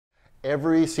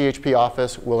Every CHP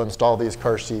office will install these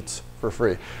car seats for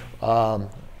free.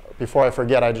 Before I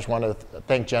forget, I just want to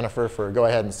thank Jennifer for go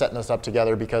ahead and setting this up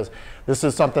together, because this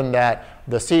is something that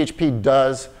the CHP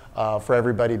does for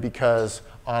everybody, because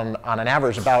on an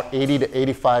average, about 80 to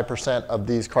 85% of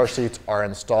these car seats are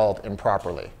installed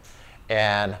improperly.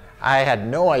 And I had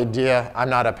no idea, I'm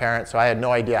not a parent, so I had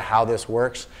no idea how this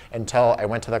works until I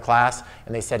went to the class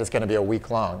and they said it's going to be a week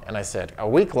long. And I said, a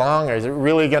week long? Is it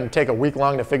really going to take a week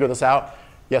long to figure this out?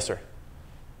 Yes, sir.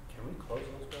 Can we close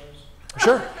those doors?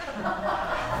 Sure.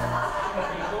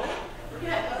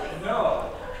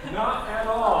 No, not at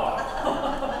all.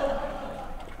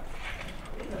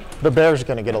 The bear's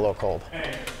going to get a little cold.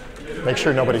 Make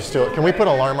sure nobody's stealing. Can we put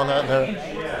an alarm on that?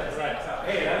 Yeah, right.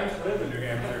 Hey, I used to live in New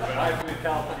Hampshire, but I've been in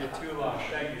California too long.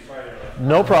 Thank you. Sorry.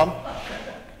 No problem.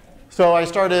 So I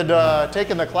started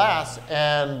taking the class,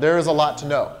 and there's a lot to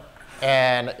know.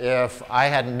 And if I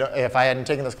hadn't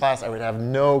taken this class, I would have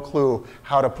no clue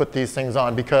how to put these things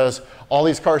on, because all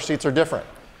these car seats are different.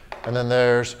 And then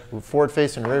there's forward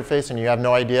face and rear face, and you have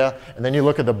no idea. And then you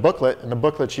look at the booklet, and the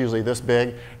booklet's usually this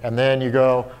big. And then you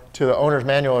go to the owner's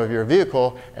manual of your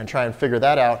vehicle and try and figure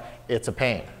that out. It's a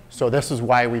pain. So this is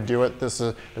why we do it. This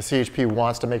is, the CHP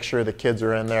wants to make sure the kids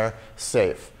are in there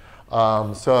safe.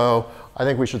 So I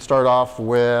think we should start off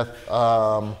with. There's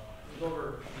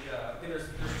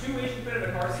two ways to fit in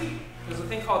a car seat. There's a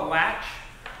thing called latch.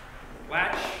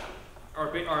 Latch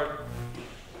are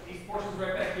these portions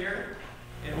right back here,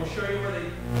 and we'll show you where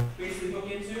they basically hook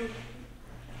into.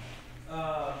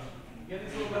 You have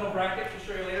these little metal brackets. We'll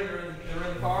show you later. They're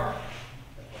in the car.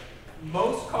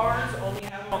 Most cars only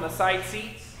have them on the side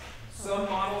seats. Some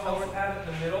models always have it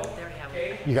in the middle.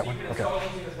 Okay? You got so one. you can Okay. install it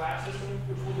using this latch system,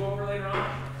 which we'll go over later on,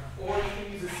 or you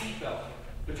can use a seat belt,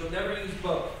 but you'll never use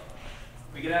both.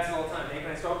 We get asked all the time, hey,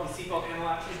 can I start with the seatbelt and the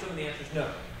latch system? And the answer is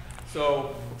no.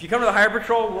 So if you come to the Highway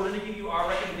Patrol, we're going to give you our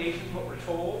recommendations, what we're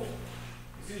told.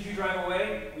 As soon as you drive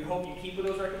away, we hope you keep with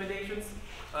those recommendations.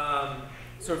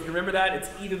 So if you remember that, it's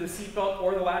either the seatbelt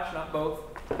or the latch, not both.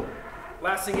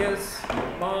 Last thing is,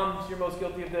 moms, you're most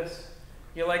guilty of this.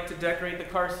 You like to decorate the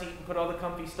car seat and put all the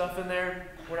comfy stuff in there.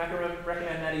 We're not going to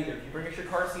recommend that either. If you bring us your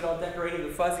car seat all decorated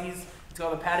with fuzzies, it's got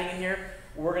all the padding in here,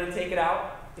 we're going to take it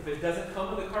out. If it doesn't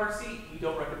come with a car seat, we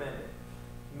don't recommend it.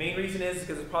 Main reason is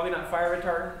because it's probably not fire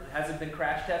retardant, it hasn't been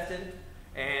crash tested.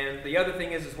 And the other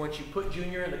thing is once you put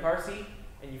Junior in the car seat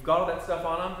and you've got all that stuff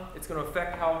on them, it's going to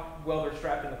affect how well they're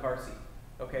strapped in the car seat.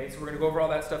 Okay, so we're going to go over all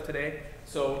that stuff today.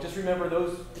 So just remember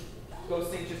those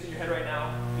things just in your head right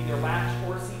now. Either latch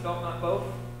or seatbelt, not both.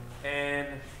 And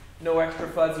no extra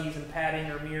fuzzies and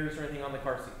padding or mirrors or anything on the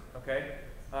car seat. Okay?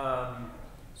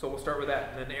 So we'll start with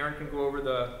that. And then Aaron can go over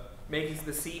the makings of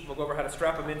the seat. We'll go over how to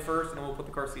strap them in first, and then we'll put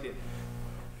the car seat in.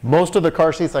 Most of the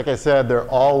car seats, like I said, they're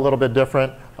all a little bit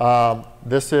different.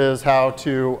 This is how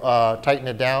to tighten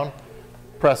it down.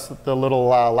 Press the little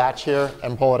latch here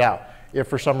and pull it out. If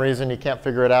for some reason you can't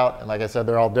figure it out, and like I said,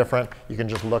 they're all different, you can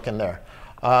just look in there.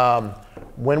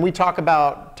 When we talk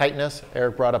about tightness,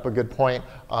 Eric brought up a good point.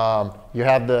 You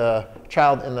have the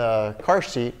child in the car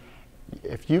seat.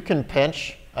 If you can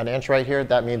pinch an inch right here,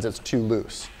 that means it's too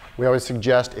loose. We always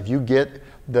suggest if you get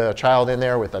the child in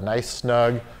there with a nice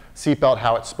snug seatbelt,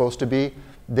 how it's supposed to be,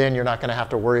 then you're not going to have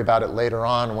to worry about it later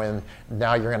on when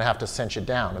now you're going to have to cinch it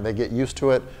down. And they get used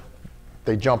to it.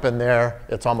 They jump in there.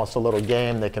 It's almost a little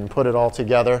game. They can put it all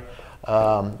together.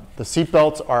 The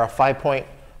seatbelts are a 5-point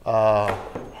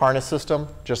harness system,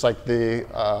 just like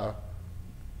the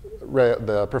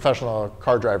professional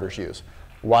car drivers use.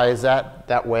 Why is that?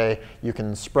 That way you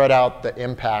can spread out the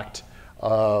impact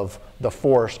of the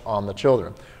force on the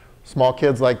children. Small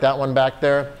kids like that one back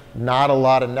there, not a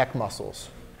lot of neck muscles.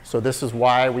 So this is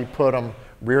why we put them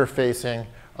rear facing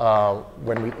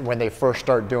when they first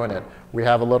start doing it. We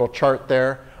have a little chart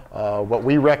there. What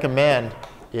we recommend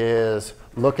is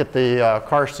look at the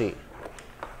car seat.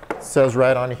 It says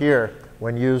right on here,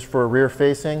 when used for rear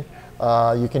facing,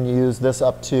 you can use this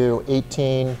up to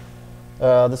 18,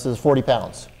 this is 40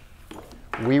 pounds.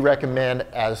 We recommend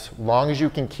as long as you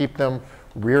can keep them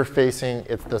rear facing,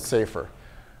 it's the safer.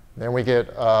 Then we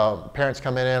get parents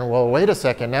coming in, well, wait a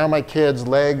second, now my kid's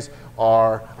legs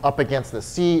are up against the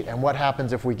seat, and what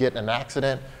happens if we get in an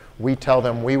accident? We tell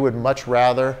them we would much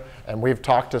rather, and we've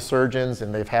talked to surgeons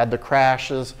and they've had the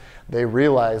crashes, they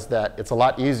realize that it's a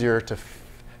lot easier to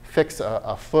fix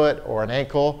a foot or an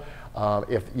ankle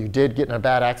if you did get in a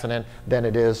bad accident than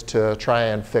it is to try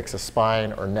and fix a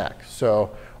spine or neck.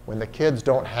 So when the kids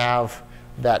don't have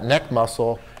that neck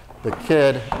muscle, the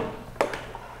kid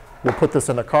will put this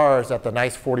in the cars at the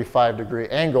nice 45-degree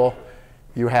angle.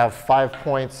 You have 5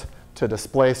 points to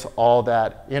displace all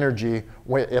that energy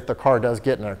if the car does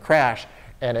get in a crash,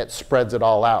 and it spreads it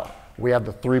all out. We have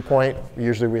the 3-point.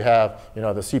 Usually we have, the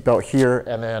seatbelt here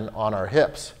and then on our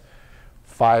hips.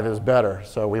 5 is better,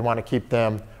 so we want to keep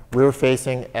them rear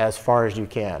facing as far as you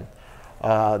can.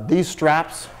 These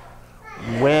straps,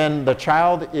 when the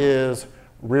child is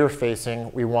rear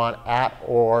facing, we want at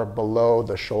or below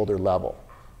the shoulder level.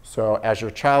 So as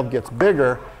your child gets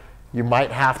bigger, you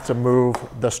might have to move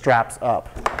the straps up.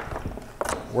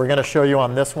 We're going to show you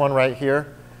on this one right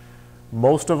here.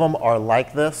 Most of them are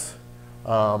like this,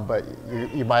 but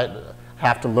you might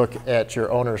have to look at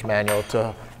your owner's manual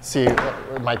to see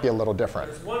it might be a little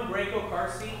different. There's one Graco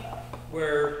car seat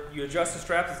where you adjust the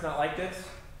straps. It's not like this.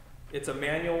 It's a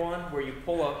manual one where you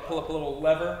pull up a little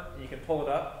lever and you can pull it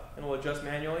up and it'll adjust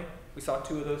manually. We saw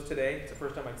 2 of those today. It's the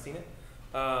first time I've seen it.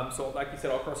 So like you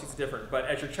said, all car seats are different. But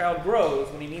as your child grows,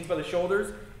 what he means by the shoulders,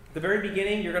 at the very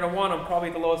beginning, you're going to want them probably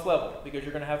at the lowest level because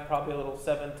you're going to have probably a little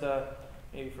 7 to,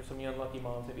 maybe for some young lucky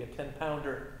moms, maybe a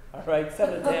 10-pounder. All right,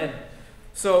 7 to 10.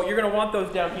 So you're going to want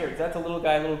those down here because that's a little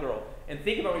guy, little girl. And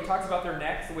think about when he talks about their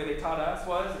necks, the way they taught us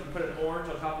was, if you put an orange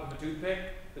on top of a toothpick,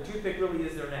 the toothpick really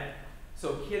is their neck.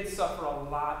 So kids suffer a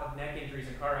lot of neck injuries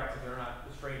in car accidents if they're not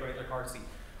restrained right in their car seat.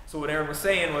 So what Aaron was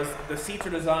saying was the seats are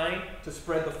designed to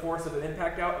spread the force of an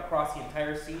impact out across the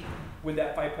entire seat with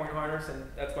that 5-point harness, and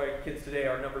that's why kids today,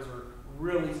 our numbers are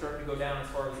really starting to go down as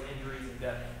far as injuries and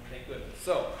death, thank goodness.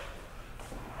 So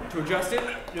to adjust it,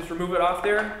 just remove it off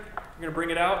there. You're going to bring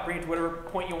it out, bring it to whatever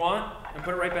point you want, and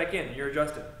put it right back in. You're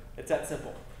adjusted. It's that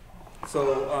simple.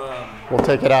 So we'll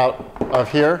take it out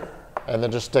of here and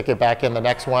then just stick it back in the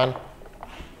next one.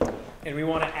 And we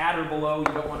want it at or below. You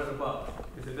don't want it above.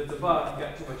 Because if it's above, you've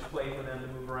got too much play for them to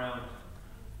move around.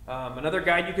 Another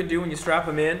guide you can do when you strap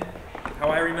them in, how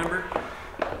I remember,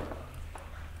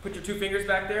 put your 2 fingers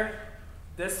back there.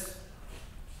 This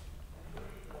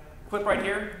clip right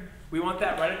here, we want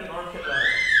that right at the armpit level.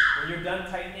 When you're done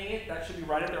tightening it, that should be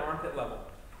right at their armpit level.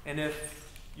 And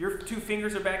if your 2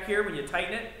 fingers are back here, when you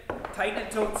tighten it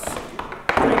until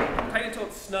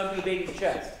it's snug to the baby's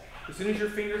chest. As soon as your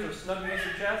fingers are snug against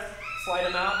your chest, slide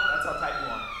them out. That's how tight you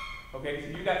want it. Okay, because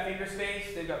if you've got finger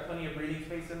space, they've got plenty of breathing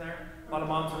space in there. A lot of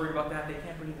moms are worried about that. They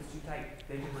can't breathe, it's too tight.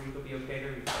 They can breathe, they'll be okay.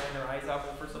 They're tearing their eyes out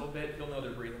for the first little bit, you'll know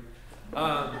they're breathing.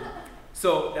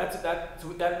 So that's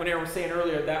what Aaron was saying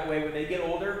earlier. That way, when they get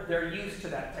older, they're used to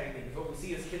that tightening. Because what we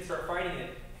see is kids start fighting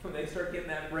it. When they start getting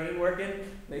that brain working,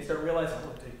 they start realizing,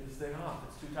 oh, take this thing off.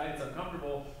 It's too tight, it's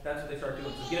uncomfortable. That's what they start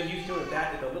doing. So get them used to it.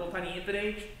 That at the little tiny infant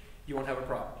age, you won't have a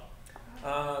problem.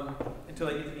 Until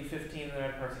they get to be 15 and they're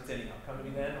at car seats anyhow. Come to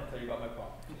me then, I'll tell you about my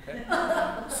problem. Okay?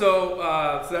 So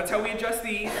that's how we adjust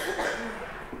these.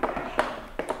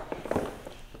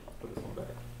 Put this one back.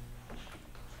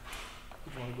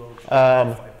 Did you want to go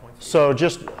 5 points? So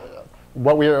just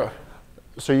what we're,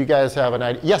 so you guys have an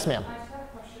idea. Yes, ma'am. I just have a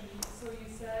question. So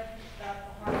you said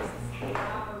that the harness is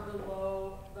at or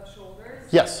below the shoulders?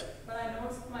 Yes. But I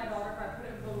noticed with my daughter, if I put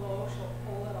it below, she'll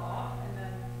pull it off, and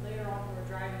then later on when we're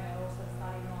driving, I noticed that's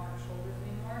not even on her shoulders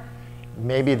anymore.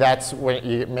 Maybe that's when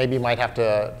you maybe might have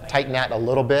to tighten that a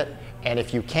little bit. And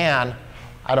if you can,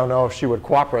 I don't know if she would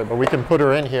cooperate, but we can put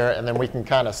her in here and then we can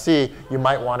kind of see. You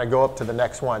might want to go up to the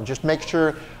next one. Just make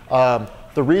sure,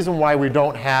 the reason why we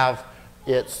don't have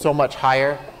it so much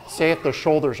higher, say if the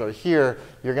shoulders are here,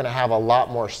 you're going to have a lot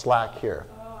more slack here.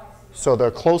 So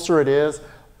the closer it is,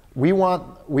 we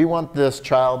want this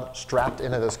child strapped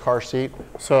into this car seat.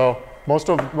 So most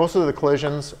of the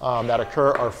collisions that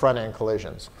occur are front end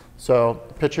collisions. So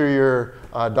picture your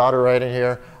daughter right in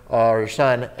here, or your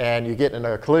son, and you get in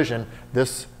a collision.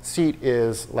 This seat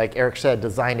is, like Eric said,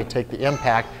 designed to take the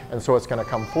impact, and so it's going to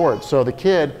come forward. So the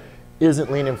kid isn't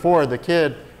leaning forward, the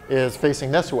kid is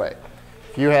facing this way.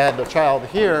 If you had the child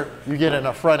here, you get in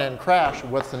a front end crash,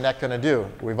 what's the neck going to do?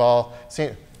 We've all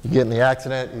seen, you get in the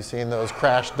accident, you've seen those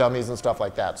crash dummies and stuff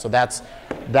like that. So that's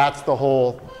the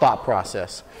whole thought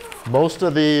process. Most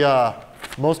of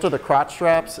the crotch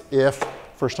straps, if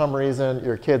for some reason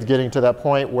your kid's getting to that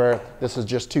point where this is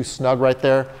just too snug right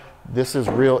there, this is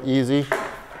real easy.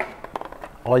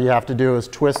 All you have to do is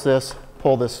twist this,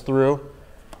 pull this through,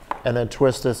 and then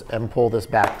twist this and pull this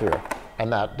back through,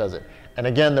 and that does it. And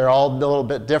again, they're all a little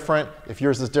bit different. If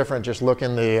yours is different, just look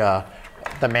in the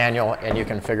manual and you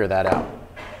can figure that out.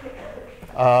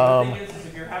 The thing is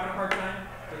if you're having a hard time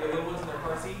with the little ones in their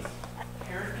car seats,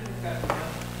 parenting has got to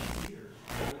be easier.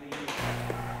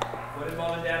 What did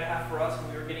mom and dad have for us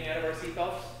when we were getting out of our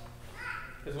seatbelts?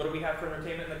 Because what do we have for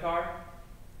entertainment in the car?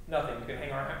 Nothing. We can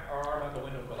hang our arm out the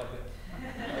window and go like this.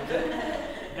 That's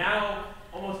it. Now,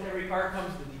 almost every car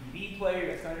comes with a DVD player,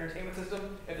 it's got an entertainment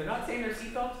system. If they're not saying their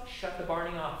seatbelts, shut the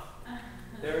barney off.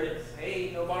 There it is. Hey,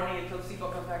 no Barney until the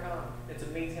seatbelt comes back on. It's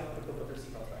amazing how quick they'll put their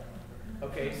seatbelts back on.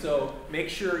 Okay, so make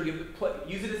sure you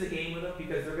use it as a game with them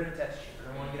because they're going to test you.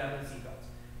 They're going to want to get out of the seatbelts.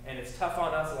 And it's tough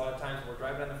on us a lot of times when we're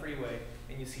driving on the freeway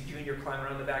and you see Junior climbing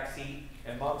around the back seat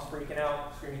and Mom's freaking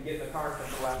out, screaming, get in the car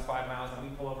for the last 5 miles, and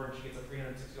we pull over and she gets a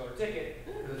 $360 ticket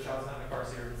because the child's not in the car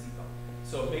seat or the seatbelt.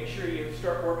 So make sure you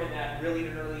start working that really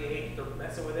at an early age. They're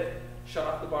messing with it. Shut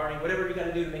off the Barney, whatever you got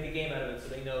to do to make a game out of it so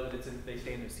they know that they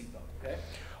stay in their seatbelt. Okay?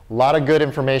 A lot of good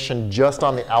information just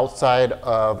on the outside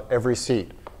of every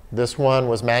seat. This one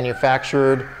was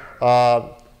manufactured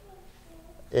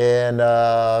in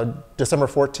December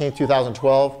 14th,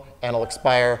 2012, and it'll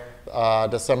expire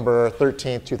December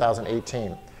 13th,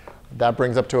 2018. That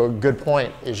brings up to a good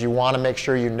point, is you want to make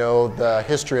sure you know the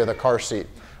history of the car seat.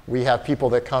 We have people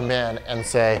that come in and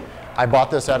say, I bought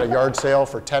this at a yard sale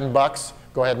for 10 bucks,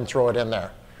 go ahead and throw it in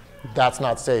there. That's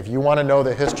not safe. You want to know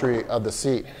the history of the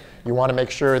seat. You want to make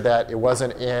sure that it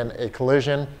wasn't in a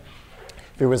collision.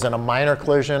 If it was in a minor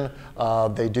collision,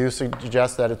 they do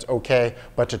suggest that it's okay,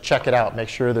 but to check it out, make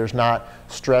sure there's not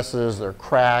stresses or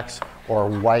cracks or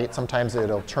white. Sometimes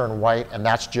it'll turn white, and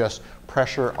that's just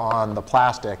pressure on the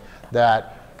plastic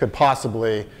that could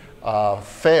possibly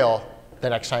fail the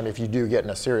next time if you do get in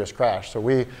a serious crash. So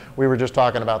we were just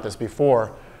talking about this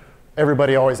before.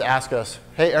 Everybody always asks us,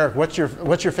 hey Eric, what's your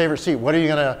favorite seat? What are you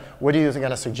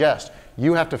gonna suggest?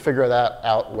 You have to figure that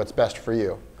out, what's best for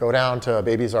you. Go down to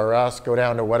Babies R Us, go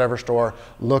down to whatever store,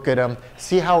 look at them,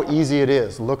 see how easy it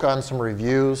is. Look on some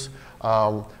reviews.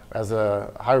 As a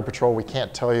highway patrol, we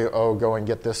can't tell you, oh, go and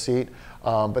get this seat,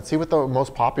 but see what the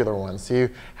most popular ones. See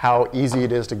how easy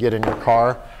it is to get in your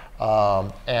car,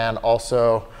 and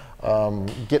also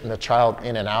getting the child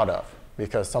in and out of,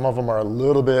 because some of them are a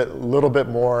little bit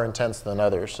more intense than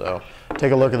others. So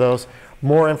take a look at those.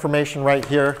 More information right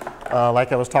here,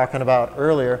 like I was talking about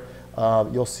earlier.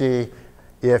 You'll see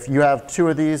if you have two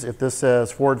of these, if this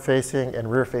says forward facing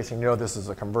and rear facing, you know this is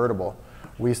a convertible.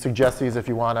 We suggest these if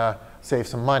you want to save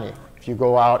some money. If you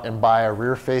go out and buy a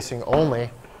rear facing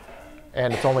only,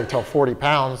 and it's only till 40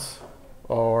 pounds,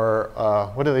 or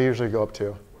what do they usually go up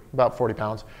to? About 40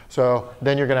 pounds. So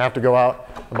then you're going to have to go out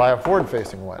and buy a forward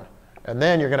facing one. And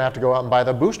then you're going to have to go out and buy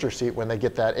the booster seat when they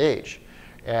get that age.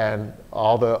 And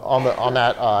on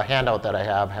that handout that I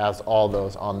have has all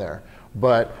those on there.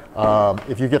 But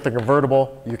if you get the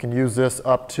convertible, you can use this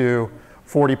up to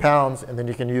 40 pounds, and then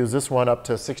you can use this one up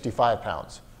to 65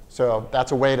 pounds. So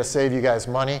that's a way to save you guys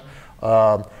money.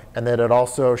 And then it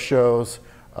also shows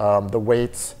the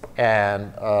weights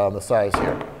and the size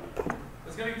here.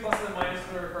 There's going to be pluses and minuses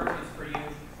for car seats for you.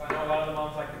 I know a lot of the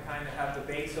moms like to kind of have the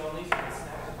base only, so you can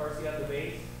snap the car seat out of the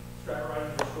base, strap it right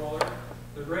into the stroller.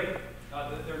 They're great.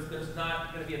 There's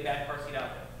not going to be a bad car seat out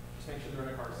there. Just make sure they're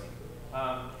in a car seat.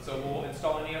 So we'll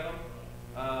install any of them.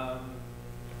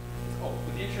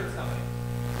 With the insurance company.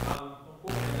 I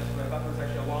thought there was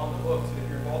actually a law in the books that if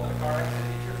you're involved in a car accident,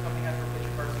 the insurance company has to replace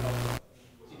your car seat also. So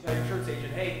you tell your insurance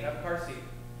agent, hey, you have a car seat.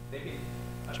 They can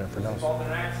involved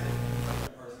in an accident.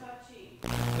 It's not cheap.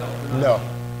 No. No.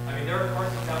 I mean, there are car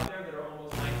seats out there that are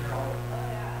almost $900.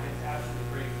 It's absolutely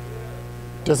crazy.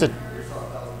 Does it?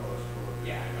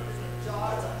 Yeah.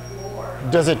 Jaws on the floor.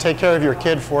 Does it take care of your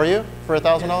kid for you for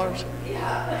 $1,000?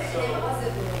 Yeah, it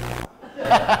wasn't.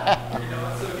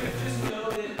 So just know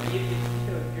that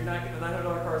you're not getting a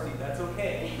 $900 car seat. That's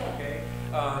okay. Okay.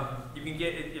 You can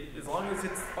get it as long as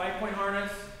it's 5-point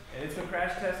harness and it's been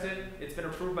crash tested. It's been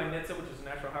approved by NHTSA, which is the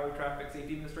National Highway Traffic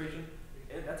Safety Administration.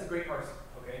 That's a great car seat.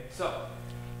 Okay. So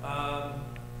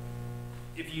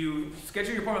if you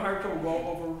schedule your appointment with Highway Patrol, we'll go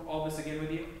over all this again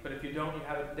with you. But if you don't, you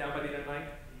have it down by the end of the night.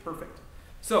 Perfect.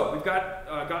 So we've got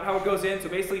how it goes in. So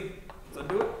basically, let's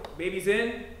undo it. Baby's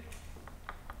in.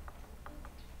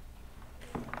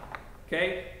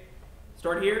 Okay,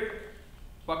 start here,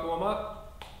 buckle them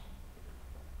up,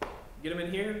 get them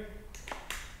in here,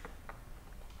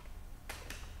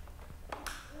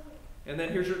 and then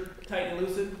here's your tighten and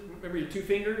loosen. Remember your 2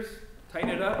 fingers, tighten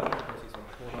it up,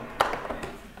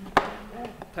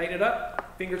 tighten it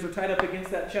up, fingers are tied up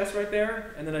against that chest right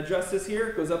there, and then adjust this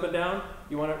here, goes up and down.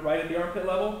 You want it right at the armpit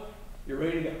level, you're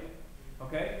ready to go.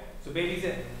 Okay, so baby's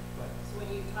in. So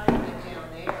when you tighten it down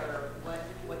there,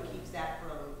 what keeps that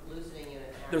from loosening in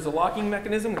it? There's a locking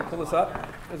mechanism. We'll pull this up.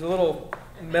 There's a little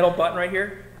metal button right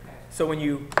here. So when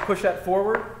you push that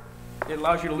forward, it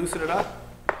allows you to loosen it up.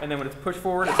 And then when it's pushed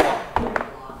forward, it's locked.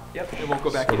 Yep, it won't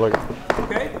go back in.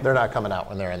 Okay? They're not coming out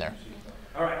when they're in there.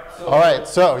 All right. All right,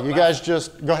 so you guys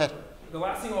just, go ahead. The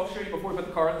last thing I'll show you before we put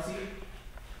the car in the seat,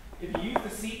 if you use the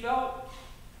seat belt,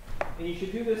 and you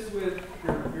should do this with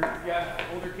your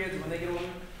older kids when they get older,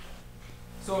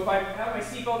 So if I have my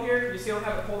seatbelt here, you see I don't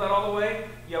have it pulled out all the way,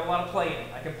 you have a lot of play in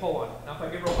it. I can pull on it. Now if I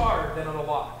get real hard, then it'll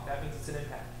lock. That means it's an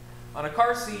impact. On a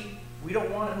car seat, we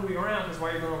don't want it moving around because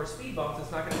while you're going over speed bumps,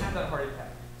 it's not going to have that hard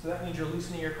impact. So that means you're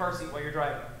loosening your car seat while you're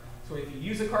driving. So if you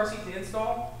use a car seat to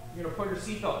install, you're going to put your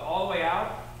seatbelt all the way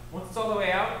out. Once it's all the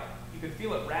way out, you can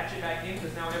feel it ratchet back in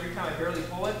because now every time I barely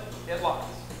pull it, it locks.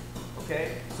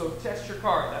 Okay? So test your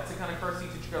car. That's the kind of car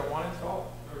seat that you're going to want to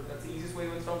install, or that's the easiest way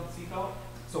to install the seatbelt.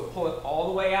 So pull it all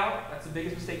the way out. That's the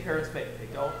biggest mistake parents make. They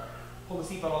don't pull the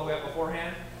seatbelt all the way out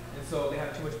beforehand, and so they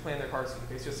have too much play in their car seat.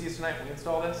 Okay, so you'll see us tonight when we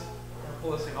install this. We're going to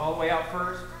pull this thing all the way out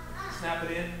first, snap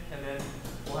it in, and then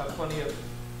we'll have plenty of,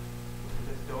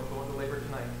 just don't go into labor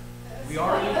tonight. We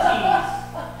are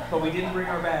EMTs, but we didn't bring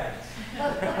our bags.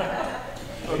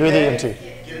 Okay? You're the EMT.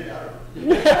 Get it out.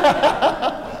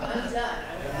 I'm done.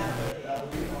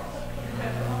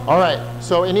 All right,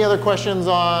 so any other questions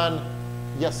on,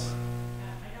 yes?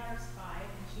 My daughter's 5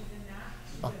 and she's in that.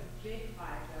 She's a big 5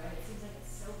 though, and it seems like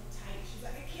it's so tight. She's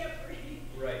like, I can't breathe.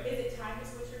 Right. Is it time to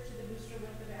switch her to the booster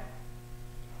with the back?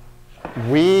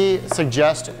 We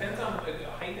suggest, Depends on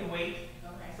height and weight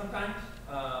sometimes.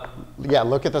 yeah,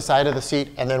 look at the side of the seat,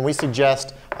 and then we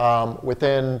suggest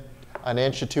within an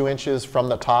inch to 2 inches from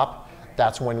the top,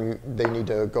 that's when they need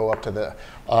to go up to the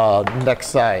next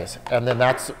size. And then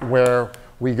that's where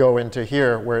we go into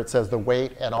here where it says the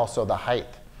weight and also the height,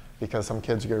 because some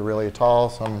kids get really tall,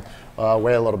 some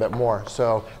weigh a little bit more.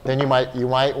 So then you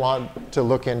might want to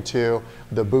look into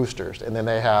the boosters, and then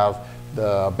they have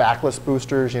the backless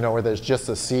boosters, you know, where there's just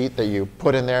a seat that you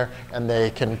put in there and they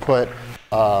can put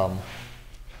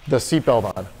the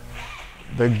seatbelt on.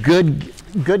 The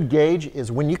good gauge is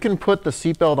when you can put the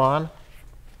seatbelt on.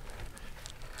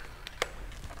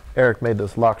 Eric made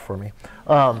this lock for me.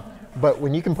 But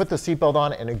when you can put the seatbelt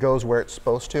on and it goes where it's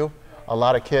supposed to, a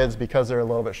lot of kids, because they're a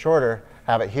little bit shorter,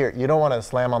 have it here. You don't want to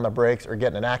slam on the brakes or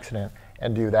get in an accident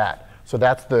and do that. So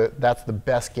that's the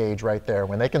best gauge right there.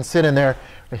 When they can sit in there,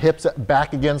 the hips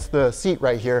back against the seat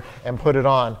right here and put it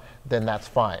on, then that's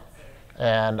fine.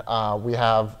 And we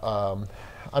have,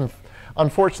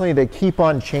 unfortunately, they keep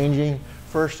on changing.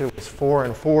 First it was 4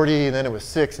 and 40, and then it was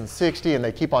 6 and 60, and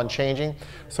they keep on changing.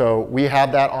 So we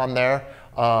have that on there.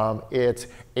 It's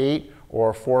 8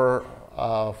 or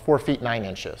 4 feet 9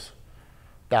 inches.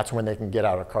 That's when they can get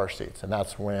out of car seats, and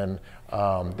that's when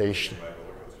they should.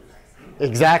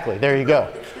 Exactly, there you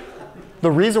go. The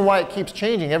reason why it keeps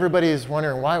changing, everybody's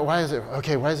wondering why is it,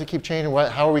 okay, why does it keep changing?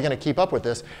 How are we going to keep up with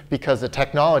this? Because the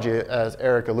technology, as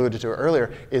Eric alluded to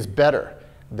earlier, is better.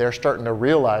 They're starting to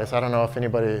realize, I don't know if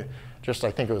anybody, just I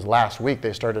think it was last week,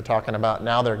 they started talking about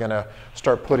now they're going to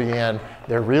start putting in,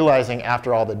 they're realizing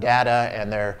after all the data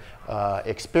and their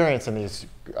experience in these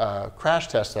crash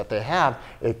tests that they have,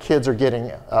 kids are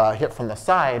getting hit from the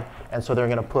side, and so they're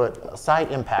going to put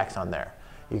side impacts on there.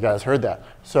 You guys heard that.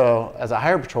 So as a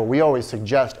Highway Patrol, we always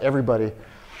suggest everybody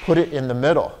put it in the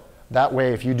middle. That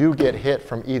way, if you do get hit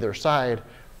from either side,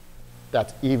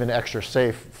 that's even extra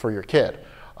safe for your kid.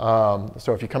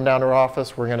 So if you come down to our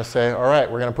office, we're going to say, all right,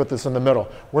 we're going to put this in the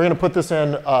middle. We're going to put this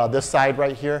in this side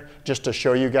right here just to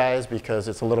show you guys because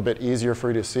it's a little bit easier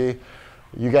for you to see.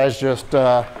 You guys just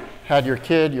had your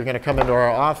kid. You're going to come into our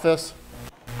office.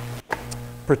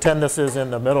 Pretend this is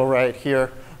in the middle right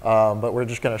here, but we're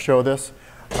just going to show this.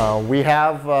 We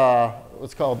have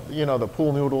what's called, you know, the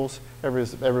pool noodles.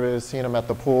 Everybody's seen them at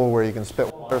the pool where you can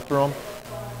spit water through them.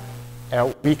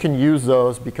 And we can use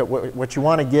those because what you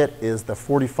want to get is the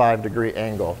 45-degree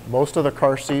angle. Most of the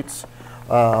car seats,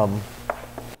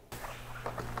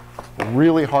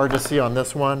 really hard to see on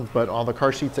this one, but all the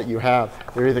car seats that you have,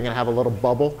 they're either going to have a little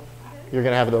bubble, you're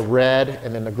going to have the red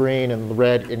and then the green and the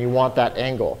red, and you want that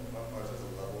angle.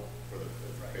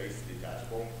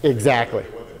 Exactly.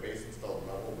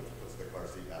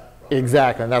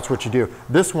 Exactly, and that's what you do.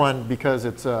 This one, because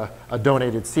it's a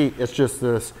donated seat, it's just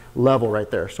this level right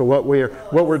there. So what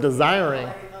we're desiring,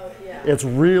 it's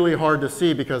really hard to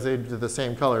see because they do the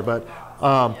same color,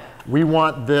 but we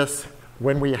want this,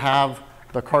 when we have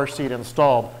the car seat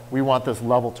installed, we want this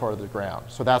level toward the ground.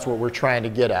 So that's what we're trying to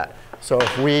get at. So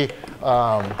if we,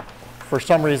 for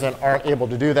some reason, aren't able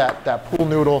to do that, that pool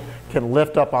noodle can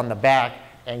lift up on the back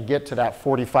and get to that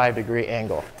 45-degree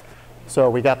angle. So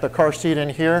we got the car seat in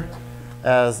here,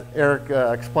 as Eric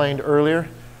explained earlier.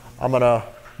 I'm going to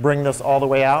bring this all the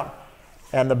way out.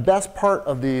 And the best part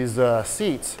of these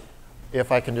seats, if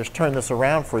I can just turn this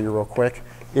around for you real quick,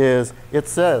 is it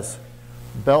says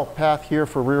belt path here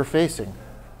for rear facing.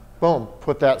 Boom,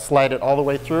 put that, slide it all the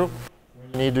way through.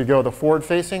 You need to go the forward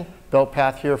facing, belt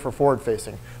path here for forward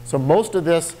facing. So most of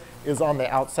this is on the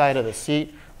outside of the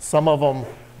seat. Some of them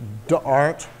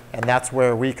aren't. and that's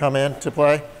where we come into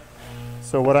play.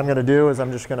 So what I'm going to do is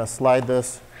I'm just going to slide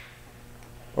this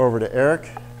over to Eric.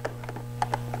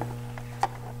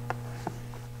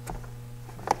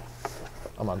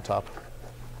 I'm on top.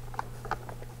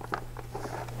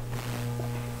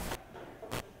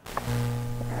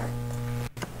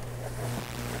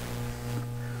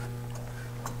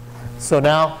 So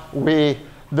now the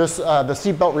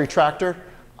seatbelt retractor,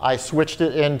 I switched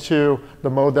it into the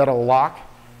mode that'll lock.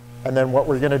 And then what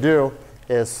we're going to do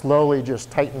is slowly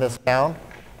just tighten this down.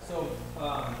 So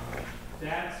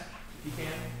dads, if you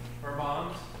can, or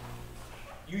moms,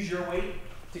 use your weight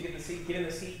to get the seat, get in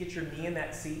the seat, get your knee in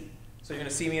that seat. So you're going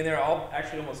to see me in there. I'll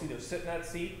actually almost either sit in that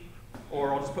seat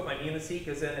or I'll just put my knee in the seat,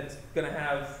 because then it's going to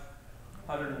have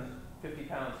 150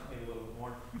 pounds, maybe a little bit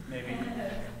more, maybe,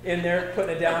 in there,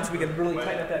 putting it down so we can really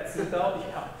tighten up that seatbelt.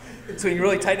 Yeah. So you can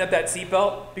really tighten up that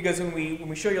seatbelt, because when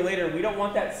we show you later, we don't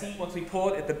want that seat, once we pull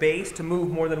it at the base, to move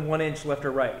more than 1 inch left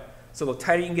or right. So the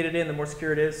tighter you can get it in, the more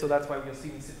secure it is. So that's why you'll see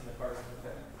me sit in the car seat.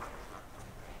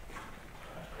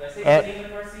 Did I say my knee in the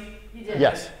car seat? You did.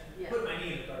 Yes. Put my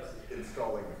knee in the car seat.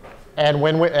 Installing the car seat.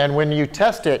 And when you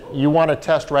test it, you want to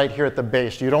test right here at the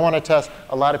base. You don't want to test,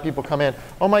 a lot of people come in,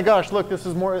 oh my gosh, look, this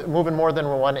is moving more than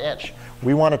 1 inch.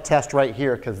 We want to test right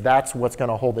here, because that's what's going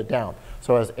to hold it down.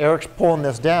 So as Eric's pulling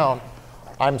this down,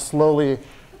 I'm slowly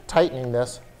tightening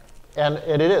this. And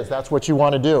it is, that's what you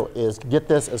want to do, is get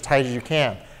this as tight as you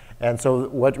can. And so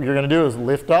what you're going to do is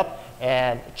lift up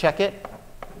and check it.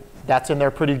 That's in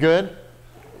there pretty good.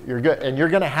 You're good, and you're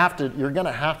gonna have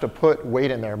to put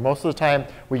weight in there. Most of the time,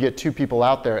 we get 2 people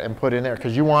out there and put in there,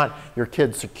 because you want your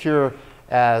kids secure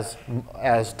as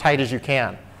tight as you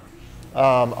can.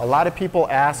 A lot of people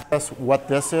ask us what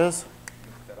this is.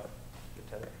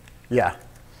 Yeah.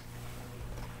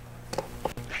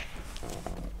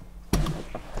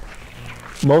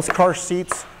 Most car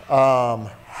seats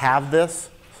have this.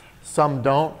 Some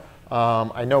don't.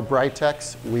 I know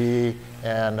Britex,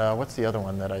 and what's the other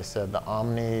one that I said? The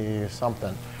Omni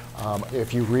something.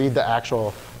 If you read the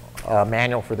actual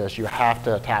manual for this, you have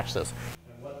to attach this.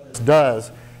 And what this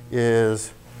does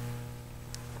is,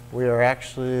 we're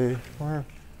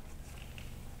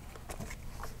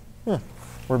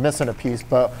missing a piece,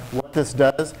 but what this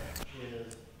does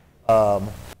is,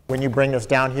 when you bring this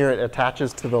down here, it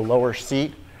attaches to the lower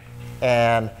seat,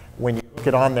 and when you hook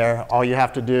it on there, all you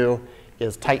have to do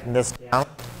is tighten this down.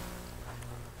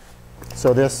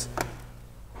 So this,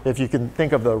 if you can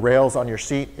think of the rails on your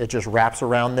seat, it just wraps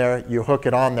around there. You hook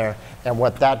it on there, and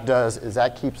what that does is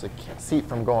that keeps the seat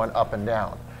from going up and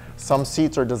down. Some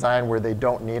seats are designed where they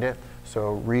don't need it,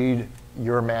 so read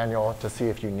your manual to see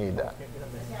if you need that.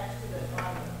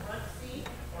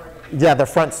 Yeah, the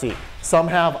front seat. Some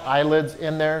have eyelids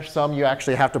in there. Some you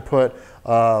actually have to put,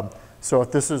 so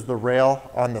if this is the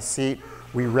rail on the seat,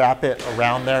 we wrap it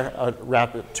around there,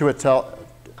 wrap it to itself,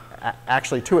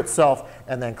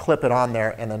 and then clip it on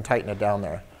there and then tighten it down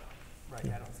there. Right,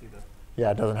 yeah, I don't see the.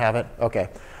 Yeah, it doesn't have it? Okay.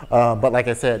 But like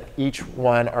I said, each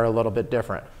one are a little bit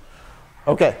different.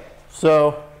 Okay,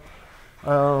 so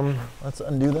let's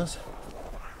undo this.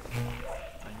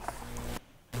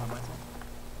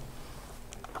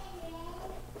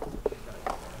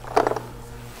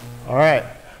 All right,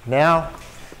 now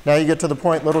you get to the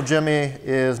point, little Jimmy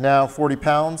is now 40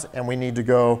 pounds, and we need to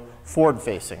go forward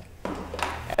facing.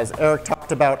 As Eric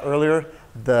talked about earlier,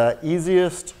 the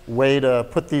easiest way to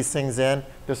put these things in,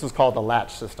 this is called the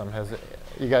latch system. Has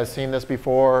you guys seen this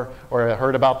before or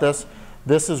heard about this?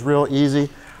 This is real easy.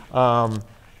 Aaron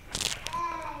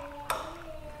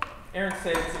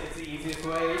said it's the easiest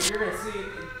way. You're going to see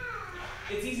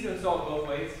it's easy to install it both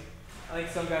ways. I think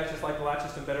some guys just like the latch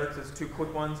system better because it's 2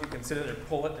 quick ones. You can sit in there and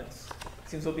pull it. It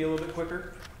seems to be a little bit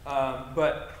quicker.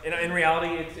 But in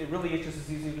reality, it really is just as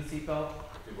easy as the seatbelt.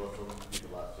 Do both of them need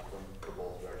the latch system for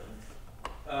both directions?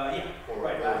 Yeah,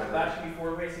 right. Latch can be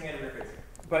forward facing and rear facing.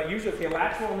 But usually, if your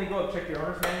latch will only go, check your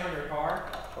owner's manual on your car.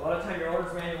 A lot of time, your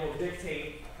owner's manual will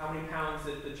dictate how many pounds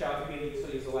that the child can be able to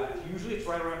still use the latch. Usually, it's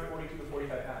right around 42 to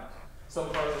 45 pounds. Some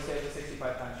cars will say that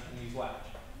 65 pounds you can use latch.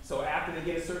 So after they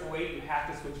get a certain weight, you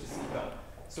have to switch to seatbelt.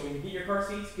 So when you get your car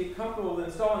seats, get comfortable with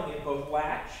installing it both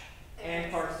latch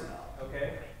and car seat.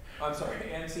 Okay? I'm sorry,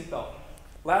 and seatbelt.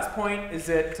 Last point is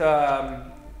that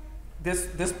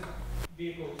this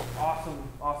vehicle is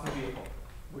awesome vehicle.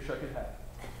 Wish I could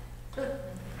have.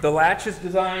 The latch is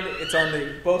designed, it's on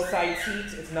the both side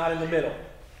seats, it's not in the middle.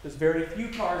 There's very few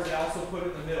cars that also put it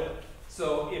in the middle.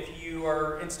 So if you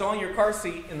are installing your car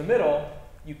seat in the middle,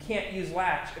 you can't use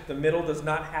latch if the middle does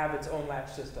not have its own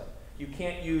latch system. You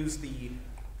can't use the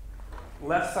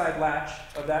left side latch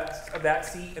of that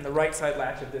seat and the right side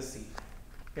latch of this seat.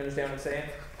 You understand what I'm saying?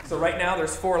 So right now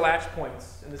there's 4 latch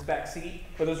points in this back seat,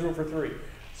 but there's room for 3.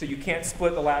 So you can't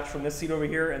split the latch from this seat over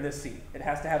here and this seat. It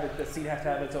has to have the seat has to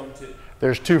have its own too.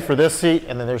 There's 2 for this seat,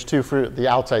 and then there's 2 for the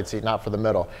outside seat, not for the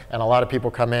middle. And a lot of people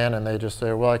come in and they just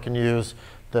say, well, I can use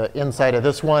the inside of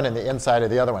this one and the inside of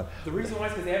the other one. The reason why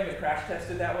is because they haven't been crash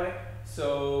tested that way.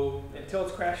 So until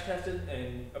it's crash tested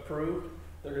and approved,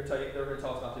 they're going to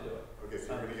tell us not to do it. Okay,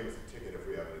 so you're going to give us a ticket if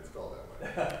we have it installed that way.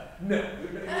 No,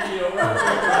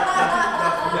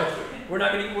 we're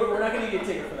not going to get a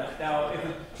ticket for that. Now, if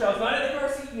the child's not in the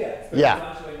car seat, yes. But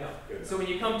Yeah. If it's not, no. So when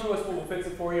you come to us, we'll fix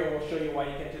it for you. We'll show you why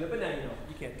you can't do that. But now you know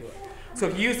you can't do it. So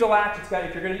if you use the latch, it's got.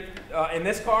 If you're going to in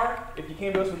this car, if you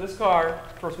came to us with this car,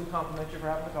 first we compliment you for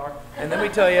having the car, and then we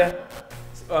tell you.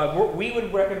 We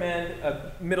would recommend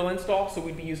a middle install, so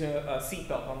we'd be using a seat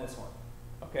belt on this one.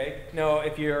 Okay. Now,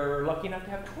 if you're lucky enough to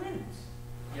have twins,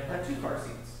 you have to have 2 car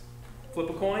seats. Flip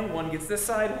a coin, one gets this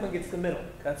side, one gets the middle.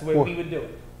 That's the way we would do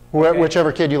it. Okay?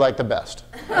 Whichever kid you like the best.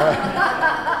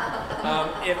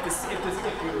 If the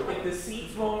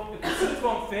seats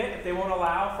won't fit, if they won't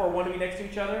allow for one to be next to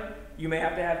each other, you may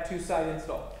have to have 2 side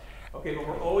installed. Okay, but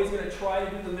we're always going to try to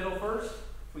do the middle first.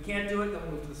 If we can't do it, then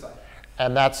we'll move to the side.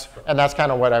 And that's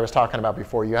kind of what I was talking about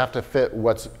before. You have to fit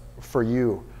what's for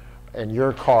you and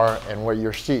your car and what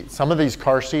your seat. Some of these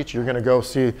car seats, you're going to go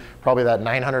see probably that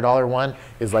 $900 one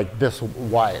is like this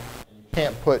wide. You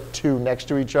can't put 2 next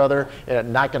to each other,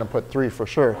 and not going to put 3 for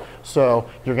sure. So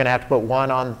you're going to have to put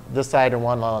one on this side and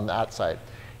one on that side.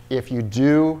 If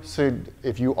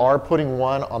you are putting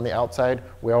one on the outside,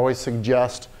 we always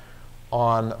suggest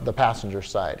on the passenger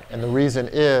side. And the reason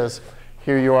is,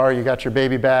 here you are, you got your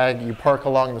baby bag, you park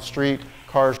along the street,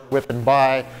 cars whipping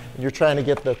by, and you're trying to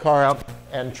get the car out,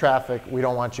 and traffic, we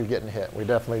don't want you getting hit. We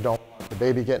definitely don't want the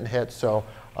baby getting hit, so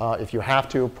if you have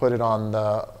to, put it on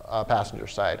the passenger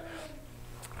side.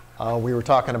 We were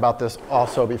talking about this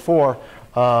also before.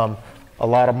 A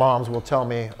lot of moms will tell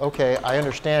me, okay, I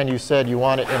understand you said you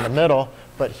want it in the middle,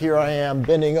 but here I am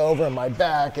bending over my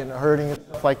back and hurting and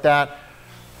stuff like that.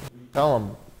 Tell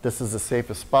them, this is the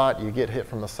safest spot. You get hit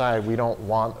from the side. We don't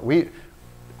want, we've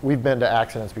been to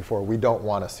accidents before. We don't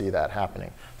want to see that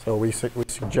happening. So we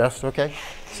suggest, okay,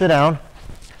 sit down,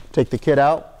 take the kid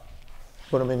out,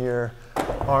 put them in your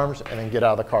arms, and then get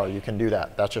out of the car. You can do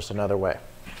that. That's just another way.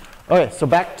 Okay, so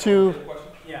back to.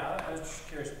 Yeah, I was just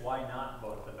curious, why not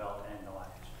both the belt and the latch?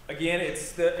 Again,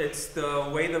 it's the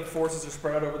way the forces are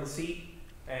spread out over the seat,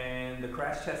 and the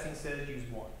crash testing says use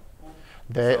one.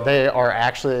 They are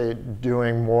actually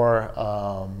doing more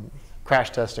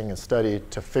crash testing and study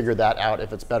to figure that out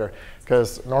if it's better.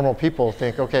 Because normal people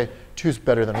think, okay, 2's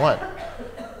better than 1.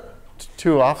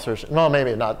 2 officers, no,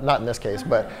 maybe not in this case,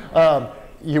 but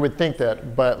you would think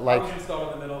that, but like. I was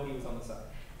installed in the middle, he was on the side.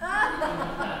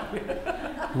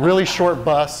 Really short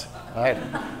bus, all right.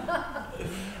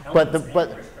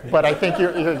 But I think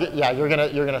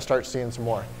you're gonna start seeing some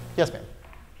more. Yes, ma'am.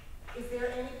 Is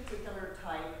there any particular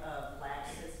type of latch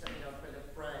system, for the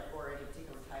front, or any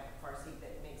particular type of car seat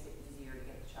that makes it easier to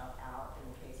get the child out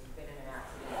in case you've been in an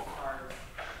accident, cars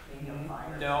maybe on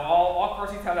fire? No, all car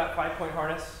seats have that 5-point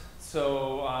harness,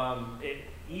 so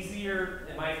easier,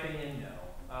 in my opinion, no.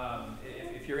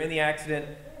 If you're in the accident,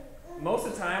 most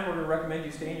of the time we're going to recommend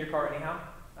you stay in your car anyhow.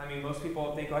 I mean, most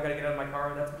people think, oh, I got to get out of my car,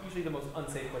 and that's usually the most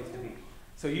unsafe place to be.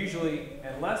 So usually,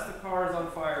 unless the car is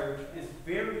on fire, which is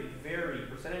very, very,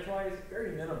 percentage-wise,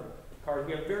 very minimal.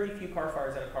 We have very few car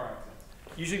fires out of car accidents.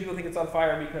 Usually people think it's on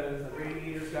fire because the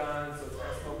radiator's gone, so it's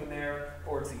got smoke in there,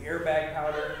 or it's the airbag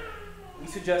powder. We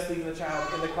suggest leaving the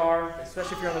child in the car,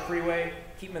 especially if you're on the freeway.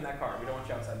 Keep them in that car. We don't want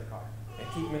you outside the car. And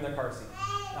keep them in their car seat.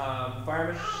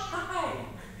 Fireman, hi.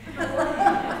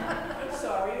 I'm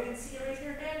sorry, I didn't see you raise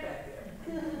your hand back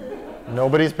there.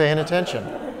 Nobody's paying attention.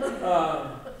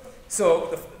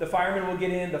 So the fireman will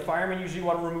get in. The firemen usually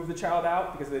want to remove the child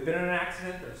out because they've been in an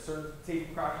accident. There's certain safety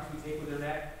precautions we take with their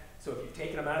neck. So if you've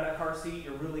taken them out of that car seat,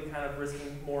 you're really kind of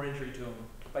risking more injury to them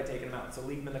by taking them out. So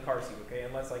leave them in the car seat, okay?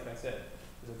 Unless, like I said,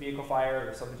 there's a vehicle fire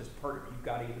or something just hurt, you've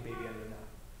got to get the baby under that.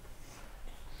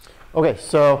 Okay,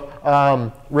 so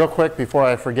real quick before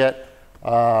I forget,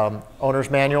 owner's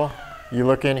manual. You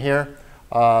look in here,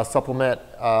 supplement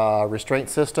restraint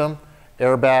system,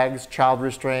 airbags, child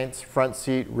restraints, front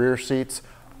seat, rear seats.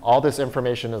 All this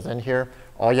information is in here.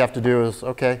 All you have to do is,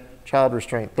 okay, child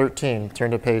restraint 13, turn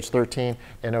to page 13,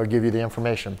 and it'll give you the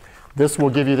information. This will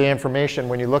give you the information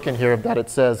when you look in here that it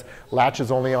says latch is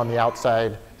only on the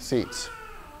outside seats.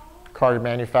 Car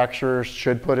manufacturers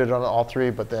should put it on all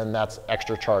 3, but then that's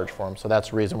extra charge for them. So that's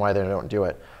the reason why they don't do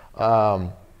it.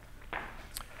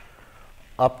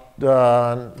 Up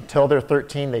until they're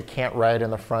 13, they can't ride in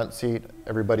the front seat.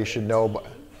 Everybody should know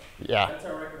Yeah. That's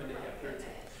our recommendation. Yeah, 13.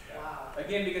 Wow.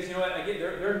 Again, because you know what? Again,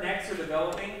 their necks are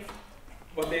developing.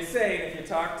 What they say, and if you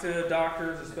talk to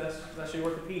doctors, especially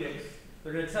orthopedics,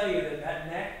 they're going to tell you that that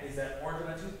neck is that orange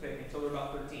on a toothpick until they're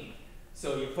about 13.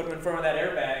 So you put them in front of that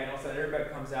airbag, and once that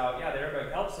airbag comes out, yeah, the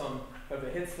airbag helps them, but if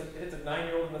it hits a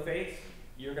 9-year-old in the face,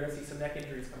 you're going to see some neck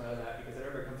injuries come out of that because that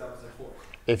airbag comes out as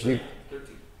they're 4.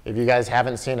 If you guys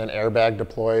haven't seen an airbag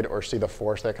deployed or see the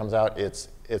force that comes out, it's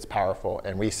powerful.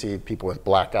 And we see people with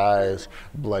black eyes,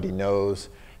 bloody nose,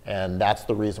 and that's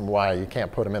the reason why you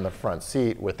can't put them in the front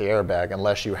seat with the airbag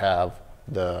unless you have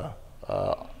the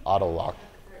auto lock.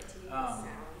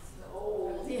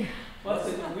 Plus,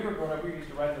 when we were growing up, we used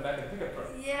to ride in the back of the pickup truck.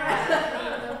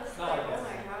 Yeah. It's not like Oh that.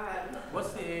 my God.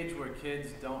 What's the age where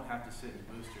kids don't have to sit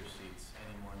in booster seats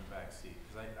anymore in the back seat?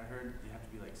 Because I heard you have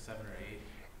to be like 7 or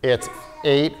 8. It's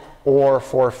 8 or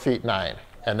 4 feet 9.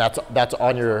 And that's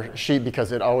on your sheet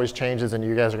because it always changes and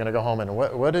you guys are gonna go home and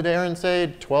what did Aaron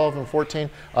say, 12 and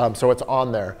 14? So it's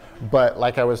on there. But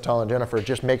like I was telling Jennifer,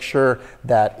 just make sure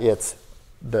that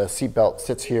the seatbelt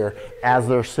sits here as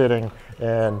they're sitting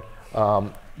and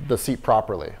the seat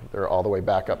properly. They're all the way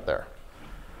back up there.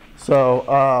 So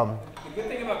the good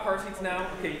thing about car seats now,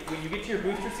 okay, when you get to your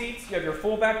booster seats, you have your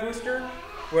full back booster,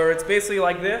 where it's basically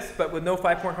like this, but with no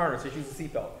 5-point harness. Just use the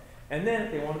seatbelt. And then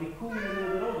if they want to be cool and a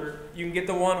little bit older, you can get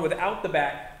the one without the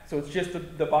back, so it's just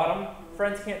the bottom.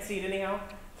 Friends can't see it anyhow.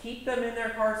 Keep them in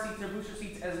their car seats, their booster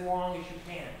seats, as long as you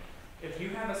can. If you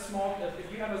have a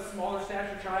smaller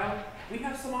stature child, we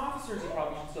have some officers that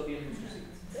probably should still be in booster seats.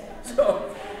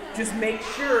 So just make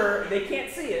sure they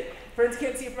can't see it. Friends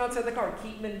can't see it from outside the car.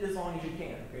 Keep them in as long as you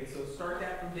can. Okay, so start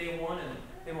that from day 1, and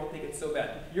they won't think it's so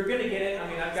bad. You're gonna get it. I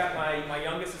mean, I've got my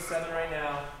youngest is 7 right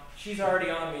now. She's already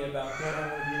on me about, I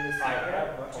don't want to be in this seat. I have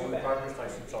a driver's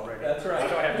license already. That's right.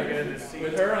 So I have to get in this seat.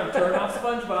 With her, I'm turning off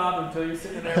SpongeBob until you're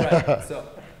sitting there right. So,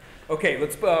 okay,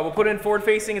 we'll put it in forward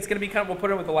facing. It's gonna be we'll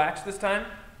put it with the latch this time.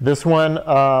 this one,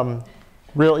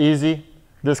 real easy.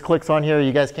 This clicks on here.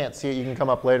 You guys can't see it. You can come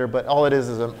up later, but all it is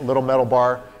a little metal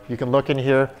bar. You can look in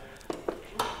here.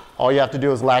 All you have to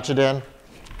do is latch it in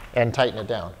and tighten it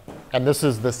down. And this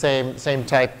is the same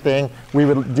type thing. We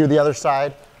would do the other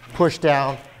side, push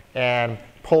down, and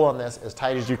pull on this as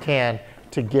tight as you can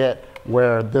to get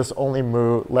where this only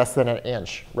move less than 1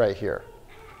 inch right here.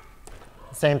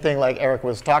 Same thing like Eric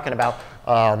was talking about.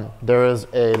 There is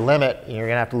a limit. You're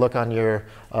gonna have to look on your,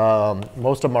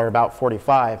 most of them are about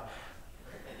 45.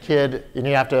 Kid, and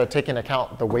you have to take into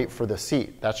account the weight for the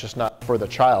seat. That's just not for the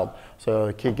child. So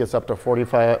the kid gets up to 40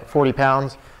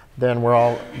 pounds, then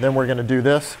we're gonna do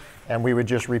this, and we would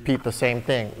just repeat the same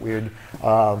thing. We would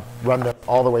run this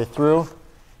all the way through,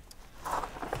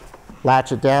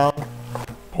 latch it down,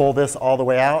 pull this all the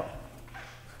way out,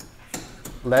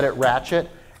 let it ratchet,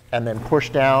 and then push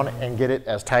down and get it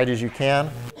as tight as you can,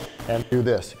 and do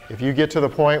this. If you get to the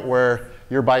point where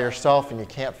you're by yourself and you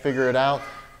can't figure it out,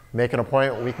 make an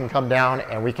appointment. We can come down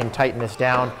and we can tighten this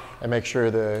down and make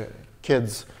sure the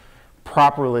kid's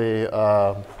properly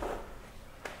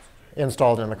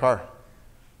installed in the car.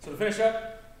 So to finish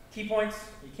up, key points,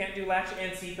 you can't do latch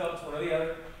and seatbelt, it's one or the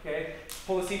other, okay?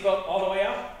 Pull the seatbelt all the way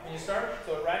out when you start,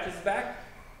 so it ratchets back.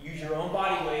 Use your own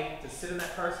body weight to sit in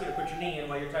that car seat or put your knee in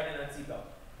while you're tightening that seatbelt.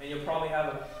 And you'll probably have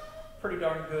a pretty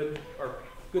darn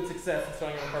good success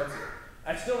installing your own car seat.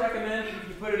 I still recommend, if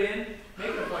you put it in, make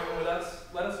an appointment with us.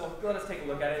 Let us take a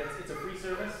look at it. It's a free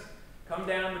service. Come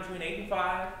down between 8 and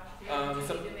 5. Do you need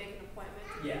to make an appointment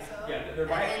to do so? Yeah, they're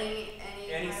by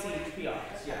any CHP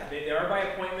office. Yeah, they are by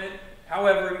appointment.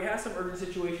 However, if you have some urgent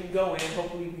situation, go in.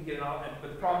 Hopefully you can get it all.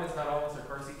 But the problem is not all of us are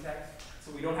car seat techs,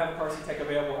 so we don't have a car seat tech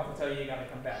available. We'll have to tell you got to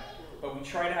come back. But we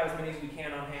try to have as many as we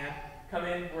can on hand. Come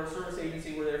in. We're a service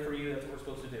agency. We're there for you. That's what we're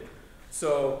supposed to do.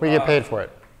 So We get paid for it.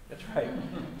 That's right.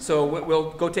 So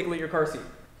we'll go take a look at your car seat.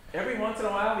 Every once in a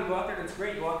while, we go out there and it's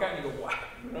great. You walk out and you go, wow,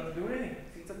 you don't have to do anything.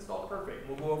 Seat's installed perfect.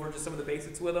 We'll go over just some of the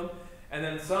basics with them. And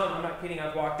then some, I'm not kidding,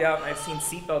 I've walked out and I've seen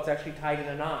seatbelts actually tied in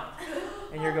a knot.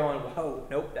 And you're going, whoa,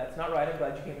 nope, that's not right. I'm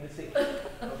glad you came in to see.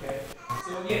 Okay.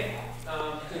 So again,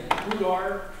 to conclude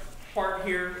our part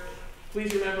here,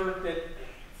 please remember that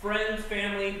friends,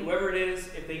 family, whoever it is,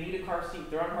 if they need a car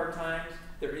seat, they're on hard times,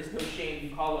 there is no shame.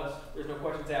 You call us. There's no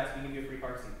questions asked. We give you a free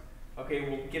car seat. Okay,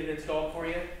 we'll get it installed for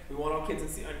you. We want all kids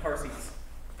on car seats.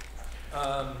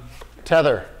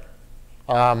 Tether.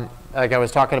 Like I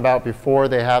was talking about before,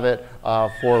 they have it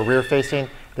for rear facing.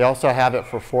 They also have it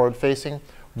for forward facing.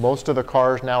 Most of the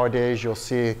cars nowadays, you'll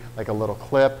see like a little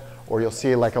clip or you'll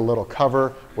see like a little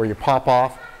cover where you pop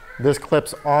off. This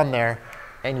clips on there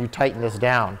and you tighten this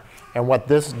down. And what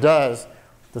this does,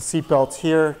 the seat belt's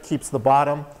here, keeps the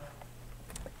bottom,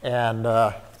 and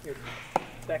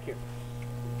back here.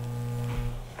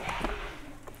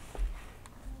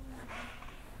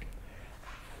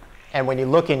 And when you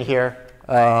look in here,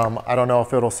 I don't know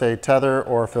if it'll say tether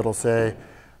or if it'll say,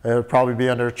 it'll probably be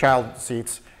under child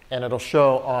seats, and it'll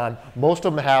show on, most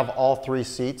of them have all 3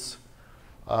 seats,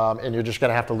 and you're just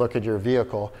gonna have to look at your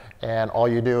vehicle, and all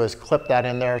you do is clip that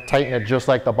in there, tighten it just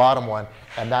like the bottom one,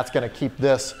 and that's gonna keep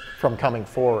this from coming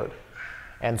forward.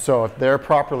 And so if they're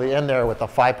properly in there with a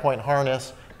 5-point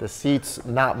harness, the seat's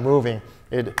not moving,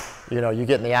 you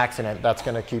get in the accident, that's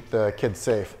gonna keep the kids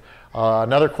safe.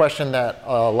 Another question that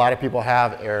a lot of people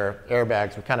have are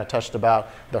airbags. We kind of touched about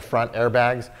the front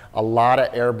airbags. A lot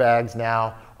of airbags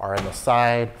now are in the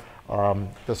side.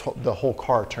 The whole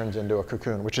car turns into a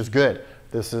cocoon, which is good.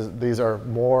 These are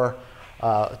more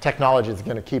technology that's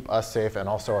going to keep us safe and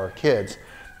also our kids.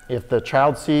 If the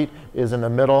child seat is in the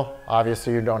middle,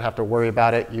 obviously you don't have to worry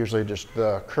about it. Usually just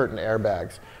the curtain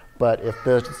airbags. But if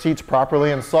the seat's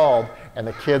properly installed and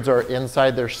the kids are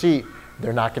inside their seat,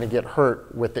 they're not going to get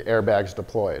hurt with the airbags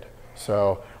deployed.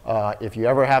 So if you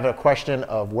ever have a question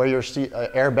of where your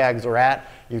airbags are at,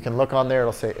 you can look on there,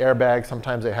 it'll say airbags.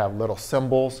 Sometimes they have little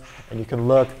symbols, and you can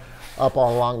look up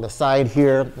along the side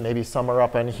here. Maybe some are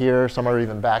up in here, some are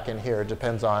even back in here. It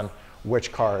depends on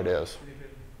which car it is.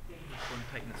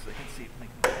 Tighten this so I can see it.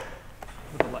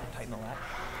 Tighten the lat.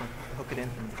 Hook it in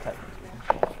and tighten it.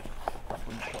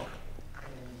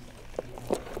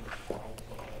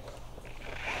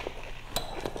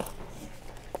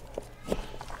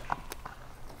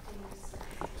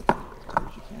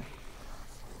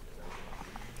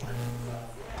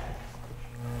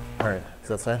 All right, does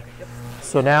that say? Yep.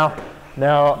 So now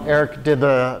Eric did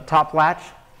the top latch.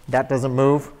 That doesn't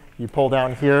move. You pull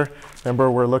down here.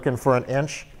 Remember, we're looking for an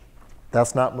inch.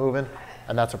 That's not moving,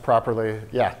 and that's a properly,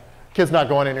 yeah. Kid's not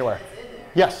going anywhere.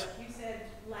 Yes? You said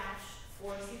latch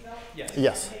or seatbelt? Yes.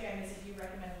 Yes. Maybe I missed it. Do you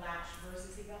recommend latch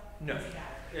versus seatbelt? No.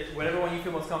 Whatever one you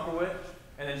feel most comfortable with.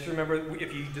 And then just remember,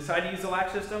 if you decide to use the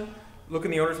latch system, look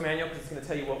in the owner's manual because it's going to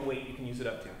tell you what weight you can use it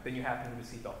up to. Then you have to move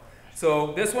the seatbelt.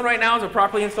 So this one right now is a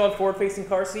properly installed forward-facing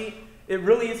car seat. It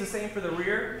really is the same for the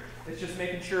rear. It's just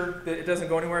making sure that it doesn't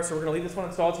go anywhere. So we're going to leave this one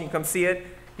installed so you can come see it.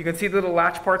 You can see the little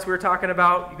latch parts we were talking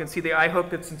about. You can see the eye hook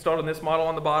that's installed in this model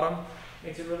on the bottom.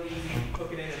 Makes it really easy to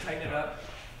hook it in and tighten it up.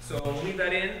 So we'll leave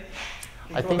that in.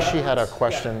 I think she had a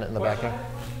question in the back end.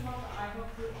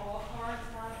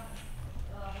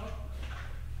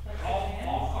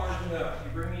 All cars, no.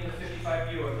 You bring me in a 55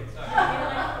 Buick, it's not.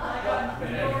 Like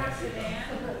a newer sedan?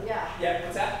 Yeah,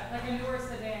 what's that? Like a newer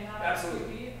sedan, not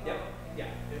Absolutely. a SUV? Yep. Yeah,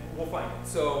 we'll find it.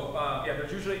 So yeah,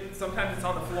 there's usually, sometimes it's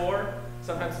on the floor,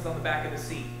 sometimes it's on the back of the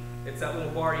seat. It's that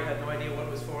little bar you had no idea what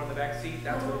it was for on the back seat.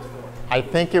 That's what it's for. I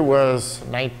think it was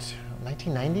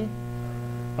 1990,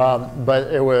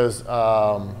 but it was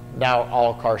now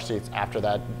all car seats after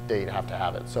that date have to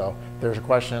have it. So there's a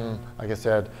question, like I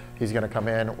said, he's going to come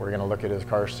in. We're going to look at his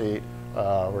car seat.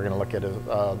 We're going to look at his,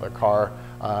 the car.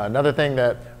 Another thing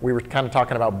that we were kind of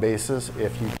talking about bases.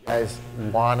 If you guys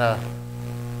want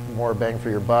more bang for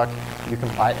your buck, you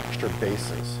can buy extra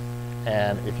bases.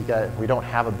 And if you guys, we don't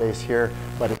have a base here,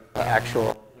 but it's the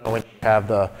actual, when you have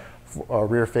the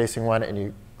rear-facing one and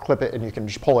you clip it and you can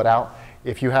just pull it out.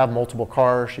 If you have multiple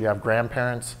cars, you have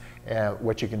grandparents, and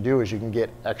what you can do is you can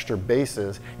get extra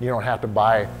bases. You don't have to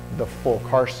buy the full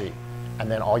car seat.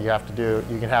 And then all you have to do,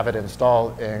 you can have it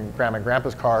installed in Grandma and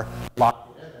Grandpa's car,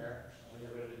 lock it in there, when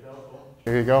you're ready to go, boom,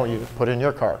 here you go, you just put it in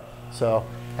your car. So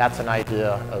that's an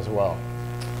idea as well.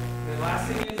 The last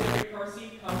thing is every car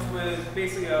seat comes with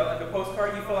basically like a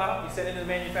postcard you fill out, you send it to the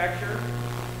manufacturer.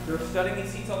 They're studying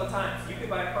these seats all the time. So you could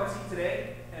buy a car seat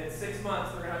today, and in 6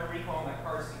 months they're going to have a recall on that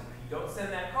car seat. If you don't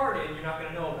send that card in, you're not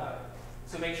going to know about it.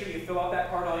 So make sure you fill out that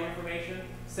card, all your information,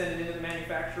 send it into the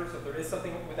manufacturer. So if there is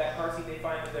something with that car seat they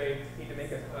find that they need to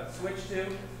make a switch to,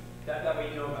 that way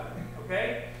you know about it.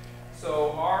 Okay?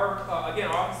 So our, again,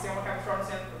 our office is San Juan Capistrano,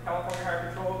 California Highway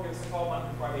Patrol. Give us a call,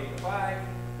 1-585.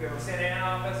 We have our Santa Ana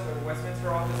office, we have our Westminster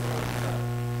office,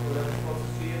 whatever's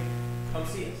closest to you, come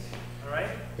see us. All right?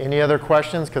 Any other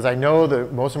questions? Because I know the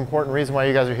most important reason why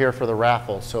you guys are here for the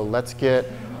raffle. So let's get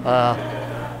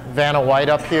Vanna White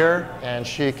up here, and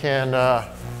she can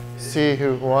see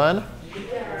who won.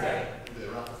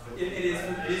 It is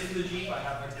for the Jeep. I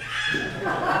have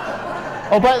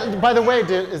Oh, by the way,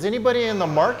 is anybody in the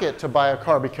market to buy a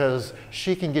car? Because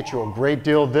she can get you a great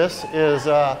deal. This is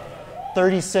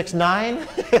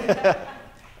 $36,900.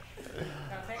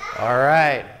 All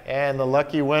right, and the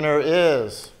lucky winner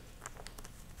is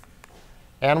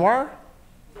Anwar?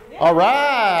 All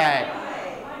right.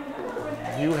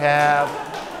 You have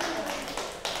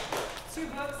 2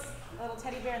 books, a little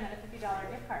teddy bear. here and then a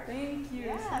 $50 gift card. Thank you.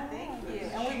 Yeah, thank you.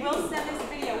 And we will send this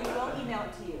video, we will email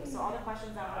it to you. So all the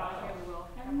questions that were on here, we will.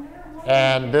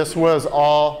 And this was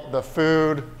all the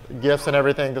food, gifts, and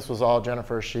everything. This was all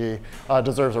Jennifer. She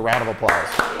deserves a round of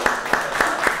applause.